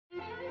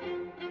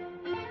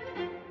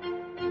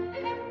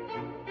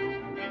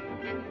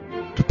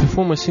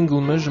perform a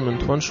single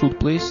measurement, one should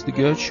place the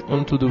gauge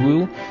onto the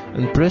wheel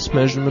and press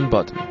measurement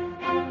button.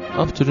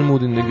 After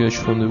removing the gauge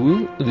from the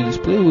wheel, the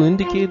display will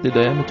indicate the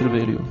diameter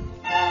value.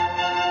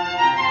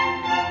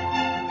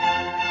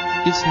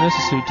 It's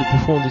necessary to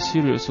perform the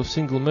series of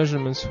single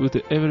measurements with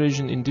the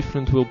averaging in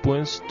different wheel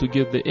points to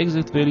get the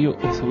exact value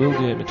of the wheel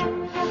diameter.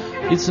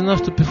 It's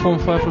enough to perform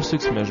 5 or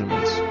 6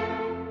 measurements.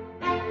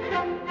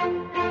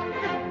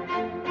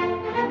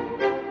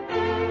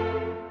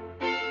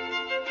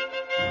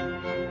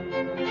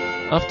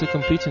 After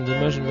completing the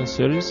measurement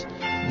series,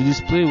 the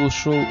display will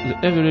show the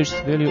averaged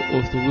value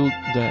of the wheel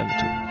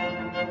diameter.